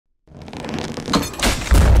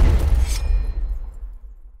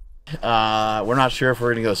We're not sure if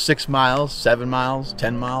we're gonna go 6 miles, 7 miles,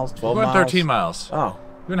 10 miles, 12 we're going miles. 13 miles. Oh.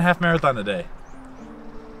 We're doing a half marathon today.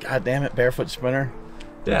 God damn it, barefoot sprinter.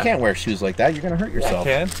 Yeah. You can't wear shoes like that. You're gonna hurt yourself.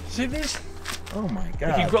 I can. See these? Oh my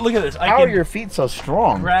God. Look at this. How are your feet so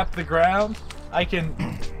strong? Wrap the ground. I can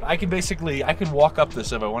walk up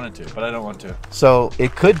this if I wanted to, but I don't want to. So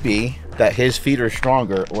it could be that his feet are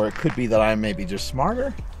stronger, or it could be that I'm maybe just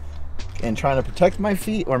smarter and trying to protect my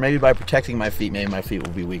feet, or maybe by protecting my feet, maybe my feet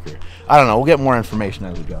will be weaker. I don't know. We'll get more information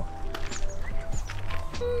as we go.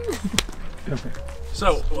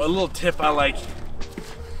 So a little tip I like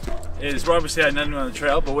is, well, obviously I know on the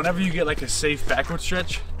trail, but whenever you get like a safe backward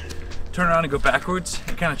stretch, turn around and go backwards.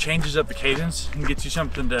 It kind of changes up the cadence and gets you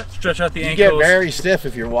something to stretch out the ankles. You get very stiff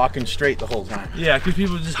if you're walking straight the whole time. Yeah, because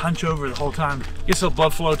people just hunch over the whole time. Gets the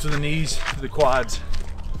blood flow to the knees, to the quads.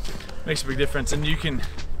 Makes a big difference, and you can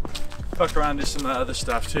fuck around to some other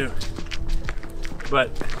stuff too. But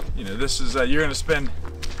you know, this is you're gonna spend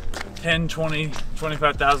 10, 20,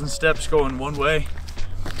 25,000 steps going one way.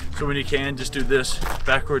 So when you can, just do this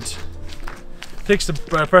backwards. Takes the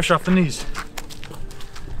pressure off the knees.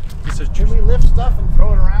 Can we lift stuff and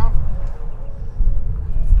throw it around?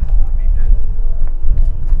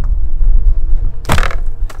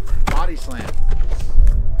 Body slam.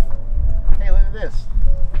 Hey, look at this.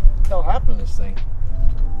 What the hell happened to this thing?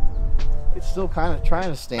 It's still kind of trying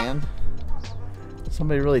to stand.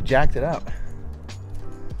 Somebody really jacked it out.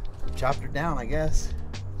 Chopped her down, I guess.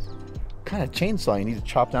 What kind of chainsaw you need to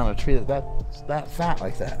chop down a tree that's that fat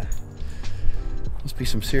like that? Must be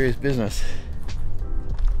some serious business.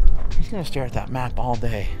 He's gonna stare at that map all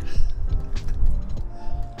day.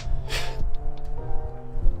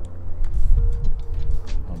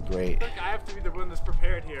 Oh, great. Look, I have to be the one that's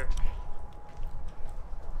prepared here.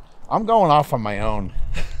 I'm going off on my own.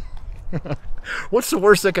 What's the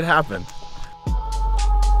worst that could happen?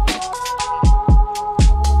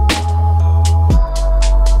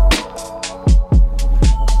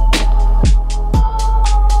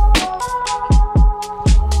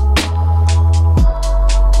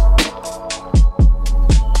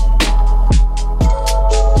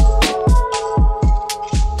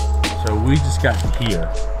 We just got here,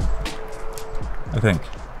 I think.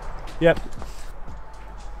 Yep.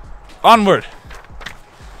 Onward.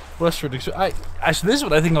 Westward. So this is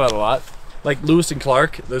what I think about a lot. Like Lewis and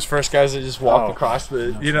Clark, those first guys that just walked across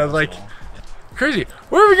the, you know, like crazy.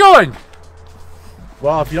 Where are we going?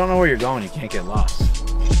 Well, if you don't know where you're going, you can't get lost. It's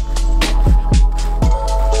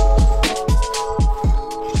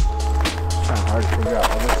kind of hard to figure out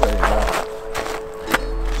which way to go.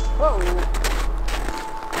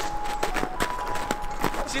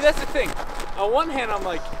 See, that's the thing. On one hand, I'm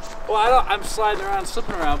like, well, I'm sliding around,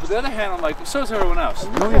 slipping around, but the other hand, I'm like, so is everyone else.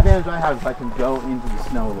 The only advantage I have is I can go into the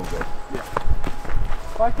snow a little bit. Yeah.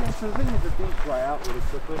 Well, I can, so the thing is, the things dry out really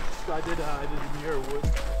quickly. So I did a mirror wood.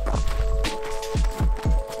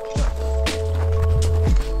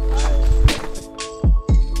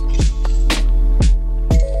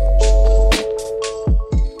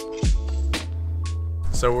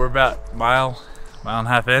 So we're about a mile and a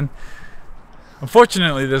half in.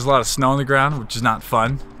 Unfortunately, there's a lot of snow on the ground, which is not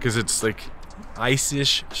fun because it's like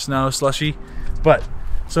ice-ish snow, slushy. But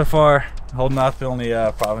so far, holding off. The only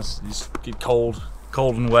problem is you just get cold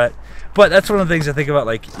and wet. But that's one of the things I think about.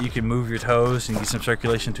 Like, you can move your toes and get some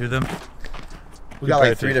circulation to them. We got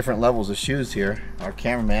like 3 different levels of shoes here. Our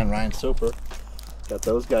cameraman Ryan Soper got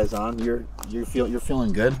those guys on. You're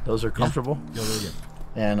feeling good. Those are comfortable. Yeah, really good.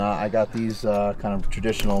 And I got these kind of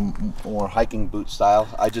traditional, more hiking boot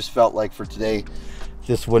style. I just felt like for today,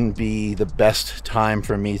 this wouldn't be the best time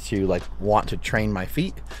for me to like want to train my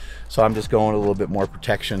feet. So I'm just going a little bit more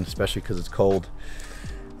protection, especially because it's cold.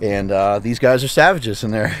 And these guys are savages,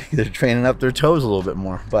 and they're training up their toes a little bit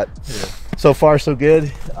more. But so far so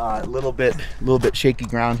good. A little bit shaky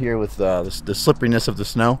ground here with the slipperiness of the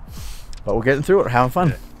snow. But we're getting through it. We're having fun.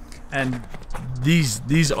 Yeah. And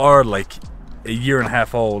these are like a year and a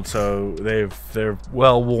half old, so they're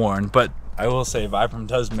well worn. But I will say Vibram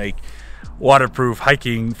does make waterproof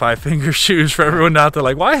hiking 5-finger shoes for everyone out there.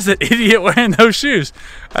 Like, why is that idiot wearing those shoes?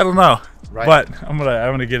 I don't know. Right. But I'm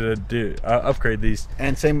gonna get upgrade these.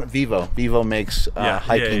 And same with Vivo. Vivo makes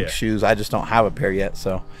hiking shoes. I just don't have a pair yet,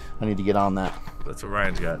 so I need to get on that. That's what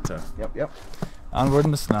Ryan's got. So yep. Onward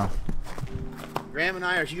in the snow. Graham and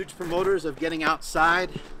I are huge promoters of getting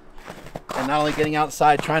outside. And not only getting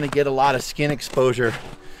outside, trying to get a lot of skin exposure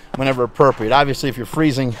whenever appropriate. Obviously, if you're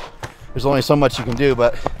freezing, there's only so much you can do,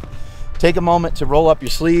 but take a moment to roll up your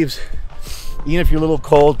sleeves. Even if you're a little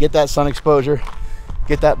cold, get that sun exposure,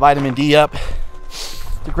 get that vitamin D up.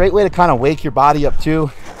 It's a great way to kind of wake your body up too.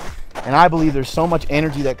 And I believe there's so much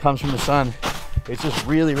energy that comes from the sun. It's just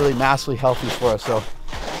really, really massively healthy for us. So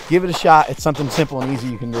give it a shot. It's something simple and easy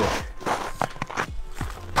you can do.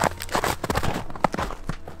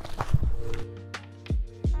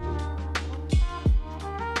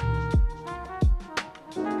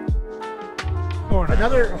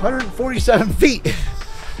 Another 147 feet.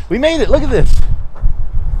 We made it. Look at this.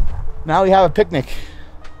 Now we have a picnic.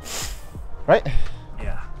 Right?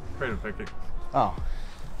 Yeah. Great picnic. Oh.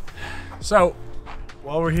 So,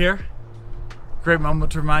 while we're here, great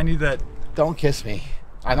moment to remind you that Don't kiss me.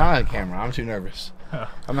 I'm not on camera. I'm too nervous.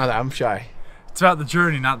 I'm shy. it's about the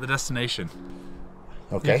journey, not the destination.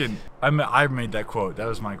 Okay. I made that quote. That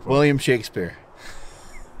was my quote. William Shakespeare.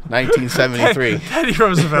 1973. Teddy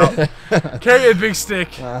Roosevelt. Carry a big stick.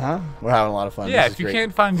 We're having a lot of fun. Yeah, This is if you great.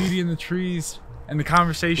 can't find beauty in the trees and the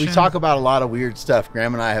conversation. We talk about a lot of weird stuff.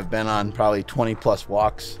 Graham and I have been on probably 20 plus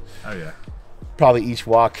walks. Oh, yeah. Probably each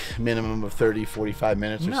walk minimum of 30, 45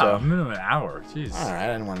 minutes or so. minimum an hour. Jeez. All right, I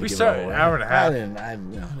didn't want to We give started it an away. hour and a half. I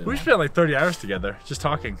didn't We spent like 30 hours together just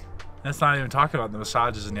talking. That's not even talking about the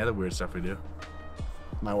massages and the other weird stuff we do.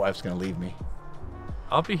 My wife's going to leave me.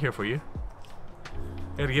 I'll be here for you.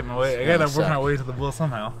 I gotta get my way. I gotta work my way to the wheel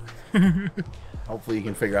somehow. Hopefully you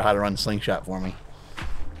can figure out how to run slingshot for me.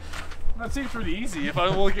 That seems pretty easy if I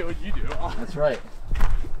look at what you do. That's right.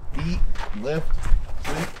 Eat, lift,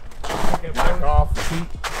 sleep, back off, feet.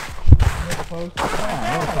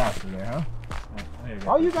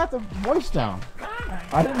 Oh, you got the voice down.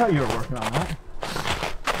 I didn't know you were working on that.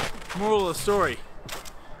 Moral of the story: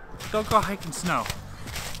 don't go hiking snow.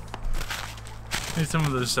 Need some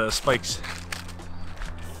of those spikes.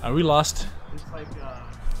 Are we lost? It's like,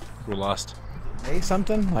 We're lost. May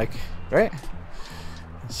something? Like, right?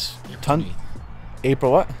 It's ton. 28th.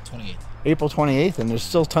 April what? 28th. April 28th, and there's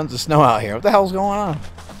still tons of snow out here. What the hell's going on?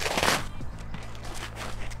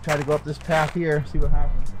 Try to go up this path here, see what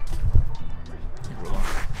happens. I think we're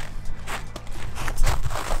lost.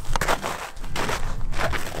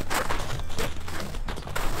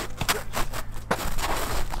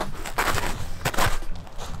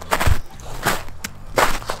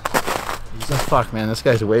 Fuck, man, this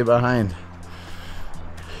guy's way behind.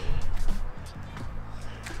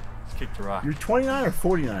 Kick the rock. You're 29 or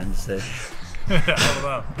 49 to say? I don't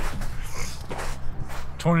know.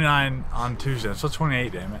 29 on Tuesday, so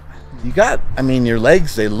 28, damn it. You got, I mean, your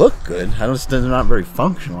legs, they look good. They're not very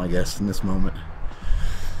functional, I guess, in this moment.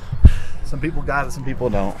 Some people got it, some people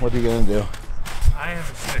don't. What are you gonna do? I have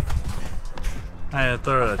a stick. I had to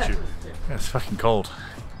throw it at you. It's fucking cold.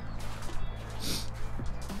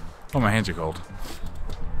 Oh, my hands are cold.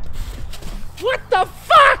 What the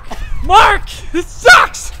fuck? Mark! This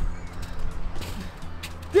sucks!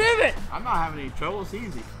 Damn it! I'm not having any trouble. It's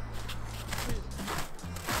easy.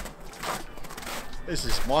 This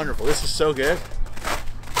is wonderful. This is so good.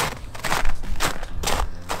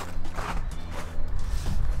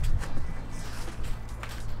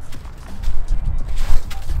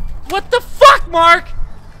 What the fuck, Mark?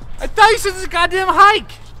 I thought you said this is a goddamn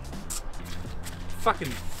hike. Fucking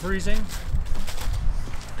freezing.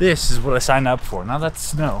 This is what I signed up for. Now that's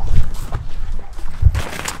snow.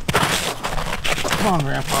 Come on,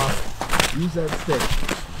 Grandpa. Use that stick.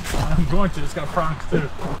 I'm going to. It's got prongs too.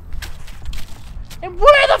 And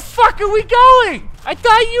where the fuck are we going? I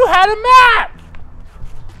thought you had a map.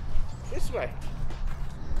 This way.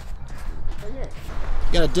 Right here.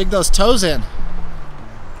 You gotta dig those toes in.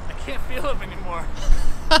 I can't feel them anymore.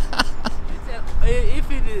 If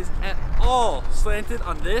it is at all slanted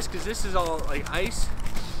on this, because this is all like ice.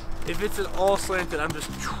 If it's at all slanted, I'm just.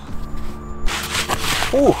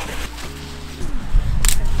 Ooh.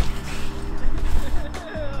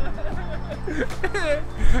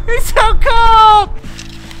 It's so cold!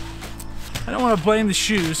 I don't want to blame the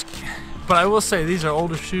shoes, but I will say these are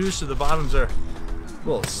older shoes, so the bottoms are a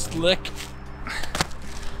little slick.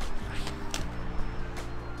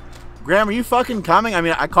 Graham, are you fucking coming? I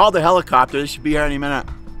mean, I called the helicopter. They should be here any minute.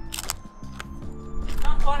 It's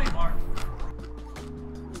not funny, Mark.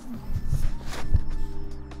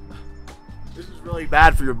 This is really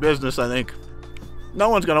bad for your business, I think. No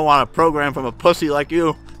one's gonna want a program from a pussy like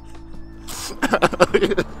you. Fuck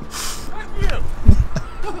you!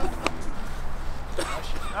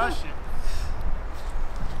 Oh shit.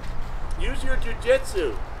 Use your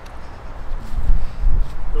jujitsu.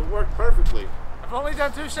 It'll work perfectly. I've only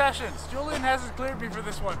done 2 sessions. Julian hasn't cleared me for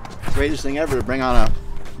this one. Greatest thing ever to bring on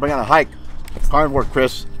a hike. Hard work,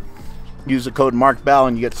 Chris. Use the code marksmellybell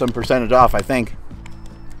and you get some percentage off, I think.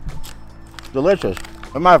 Delicious.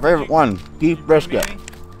 That's my favorite one. Beef brisket.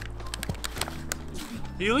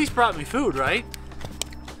 You at least brought me food, right?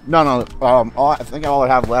 No. I think all I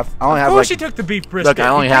have left. I only have Of course like. you took the beef brisket. Look, I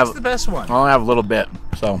only He have picks the best one. I only have a little bit,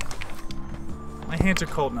 so. My hands are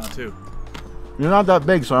cold now too. You're not that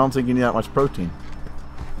big, so I don't think you need that much protein.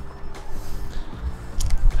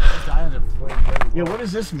 Yeah, what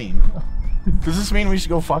does this mean? Does this mean we should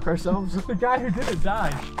go fuck ourselves? The guy who did it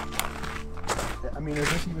died. I mean, is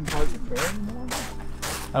this even part of the bear anymore?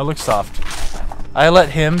 I look soft. I let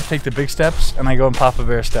him take the big steps, and I go and Papa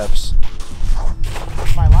Bear steps.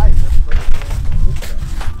 That's my life.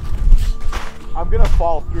 I'm gonna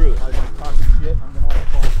fall through. I'm like talking shit. I'm gonna like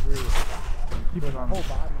fall through. Keep it on. Whole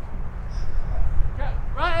body.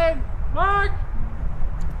 Ryan! Mark!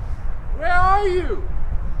 Where are you?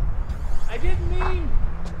 I didn't mean...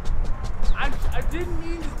 I didn't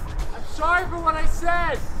mean... I'm sorry for what I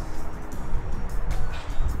said.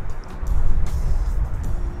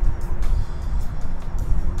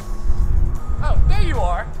 Oh, there you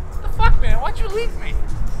are. What the fuck, man? Why'd you leave me?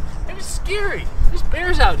 It was scary. There's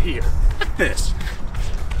bears out here. Look at this.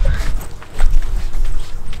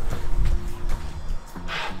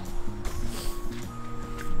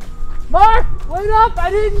 Mark, wait up!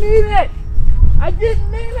 I didn't mean it! I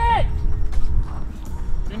didn't mean it!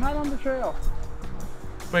 You're not on the trail.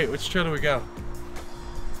 Wait, which trail do we go?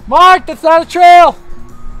 Mark, that's not a trail!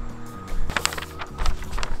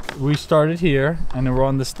 We started here, and then we're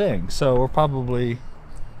on this thing, so we're probably...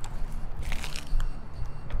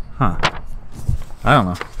 Huh. I don't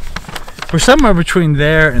know. We're somewhere between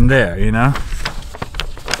there and there, you know?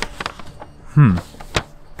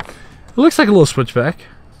 It looks like a little switchback.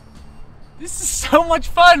 This is so much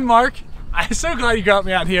fun, Mark. I'm so glad you got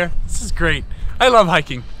me out here. This is great. I love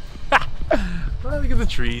hiking. Oh, look at the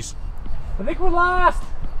trees. I think we're lost.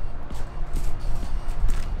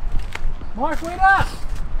 Mark, wait up.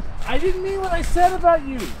 I didn't mean what I said about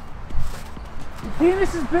you. Your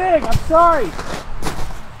penis is big. I'm sorry.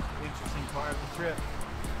 Interesting part of the trip.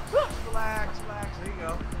 Relax. There you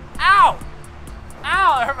go. Ow!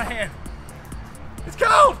 Ow! I hurt my hand. It's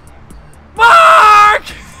cold! Mark!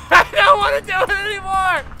 I don't want to do it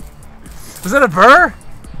anymore! Was that a burr?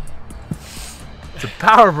 It's a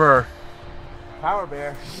power burr. Power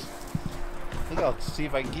bear. I think I'll see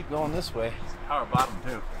if I can keep going this way. It's a power bottom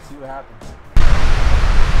too. See what happens.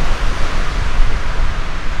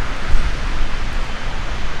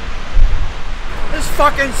 This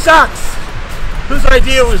fucking sucks! Whose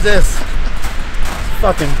idea was this?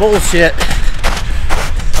 Fucking bullshit.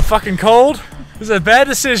 I'm fucking cold. This is a bad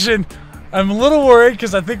decision. I'm a little worried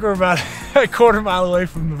because I think we're about a quarter mile away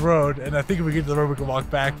from the road, and I think if we get to the road we can walk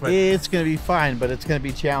back. But it's gonna be fine, but it's gonna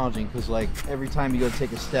be challenging because like every time you go to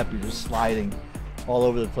take a step, you're just sliding all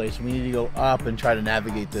over the place. We need to go up and try to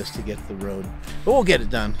navigate this to get to the road, but we'll get it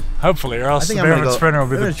done. Hopefully, or else I think the I'm Barefoot Sprinter will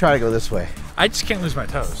be gonna try to go this way. I just can't lose my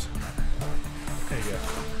toes. There you go.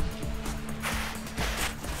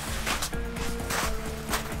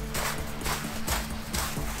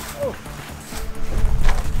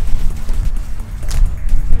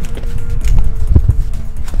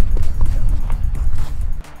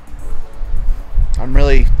 I'm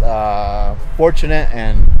really fortunate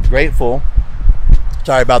and grateful.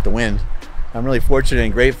 Sorry about the wind. I'm really fortunate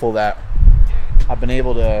and grateful that I've been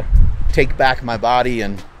able to take back my body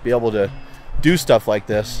and be able to do stuff like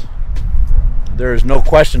this. There is no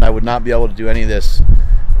question I would not be able to do any of this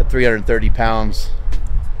at 330 pounds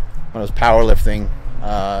when I was powerlifting.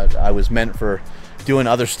 I was meant for doing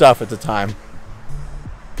other stuff at the time.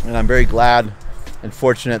 And I'm very glad and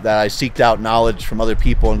fortunate that I seeked out knowledge from other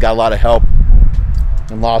people and got a lot of help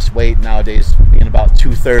and lost weight nowadays, being about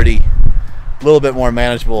 230. A little bit more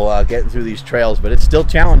manageable getting through these trails, but it's still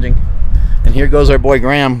challenging. And here goes our boy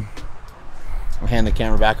Graham. I'll hand the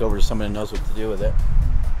camera back over to someone who knows what to do with it.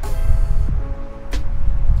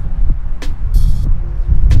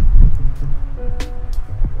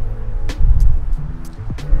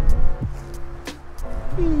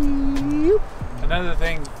 Another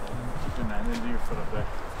thing, do your foot up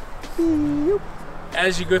there.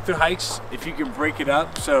 As you go through hikes, if you can break it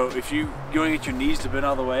up, so if you want to get your knees to bend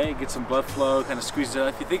all the way, get some blood flow, kind of squeeze it out.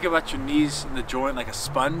 If you think about your knees in the joint like a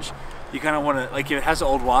sponge, you kind of want to, like if it has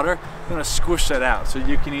old water, you want to squish that out. So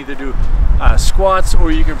you can either do squats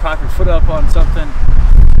or you can prop your foot up on something.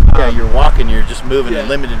 Yeah, you're walking, you're just moving in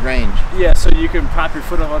limited range. Yeah, so you can prop your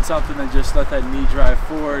foot up on something and just let that knee drive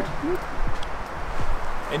forward.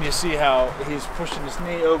 And you see how he's pushing his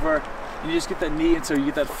knee over. You just get that knee, and so you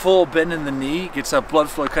get that full bend in the knee, gets that blood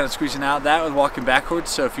flow kind of squeezing out. That with walking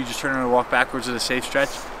backwards, so if you just turn around and walk backwards at a safe stretch,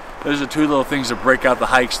 those are two little things that break out the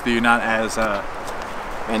hikes that you're not as...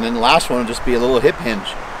 And then the last one will just be a little hip hinge.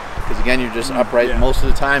 Because again, you're just upright most of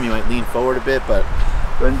the time. You might lean forward a bit, but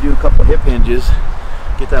go ahead and do a couple hip hinges.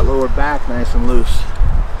 Get that lower back nice and loose.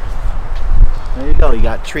 There you go. You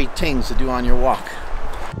got 3 things to do on your walk.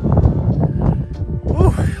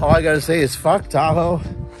 Whew. All I gotta say is fuck Tahoe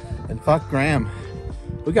and fuck Graham.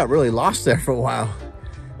 We got really lost there for a while.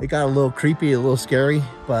 It got a little creepy, a little scary,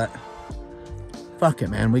 but fuck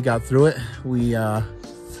it, man. We got through it.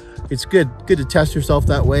 It's good to test yourself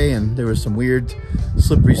that way. And there was some weird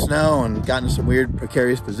slippery snow and got into some weird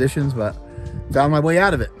precarious positions, but found my way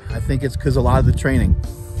out of it. I think it's because a lot of the training.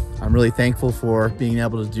 I'm really thankful for being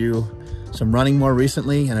able to do some running more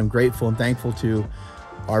recently, and I'm grateful and thankful to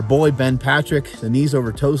our boy Ben Patrick, the knees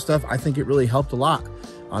over toe stuff. I think it really helped a lot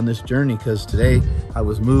on this journey, because today I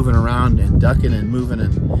was moving around and ducking and moving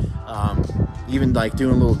and even like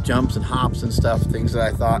doing little jumps and hops and stuff, things that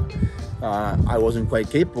I thought I wasn't quite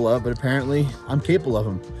capable of, but apparently I'm capable of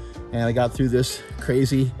them. And I got through this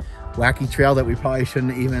crazy, wacky trail that we probably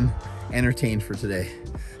shouldn't even entertain for today.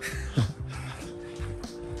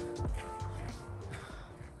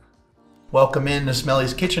 Welcome into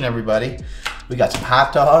Smelly's Kitchen, everybody. We got some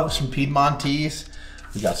hot dogs from Piedmontese.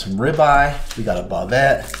 We got some ribeye. We got a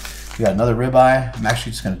bavette. We got another ribeye. I'm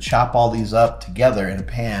actually just gonna chop all these up together in a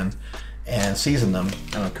pan and season them.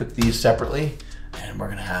 I'm gonna cook these separately, and we're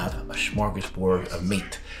gonna have a smorgasbord of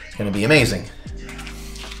meat. It's gonna be amazing.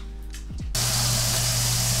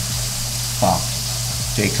 Wow,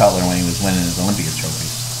 Jay Cutler when he was winning his Olympia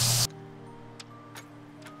trophies.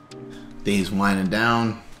 Day's winding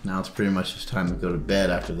down. Now it's pretty much just time to go to bed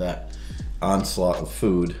after that onslaught of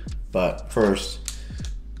food. But first,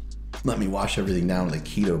 let me wash everything down with a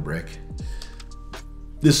keto brick.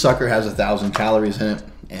 This sucker has 1,000 calories in it,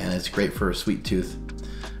 and it's great for a sweet tooth.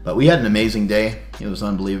 But we had an amazing day. It was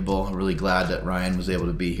unbelievable. I'm really glad that Ryan was able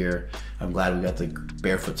to be here. I'm glad we got the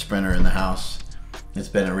Barefoot Sprinter in the house. It's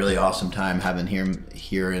been a really awesome time having him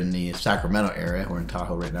here in the Sacramento area. We're in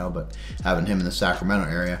Tahoe right now, but having him in the Sacramento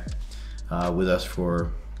area with us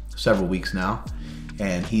for several weeks now.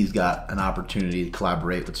 And he's got an opportunity to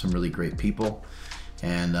collaborate with some really great people.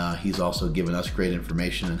 And he's also given us great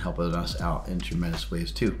information and helping us out in tremendous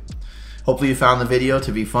ways too. Hopefully you found the video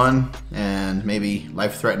to be fun and maybe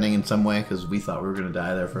life-threatening in some way, because we thought we were gonna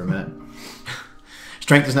die there for a minute.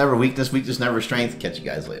 Strength is never weakness, weakness never strength. Catch you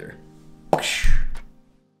guys later.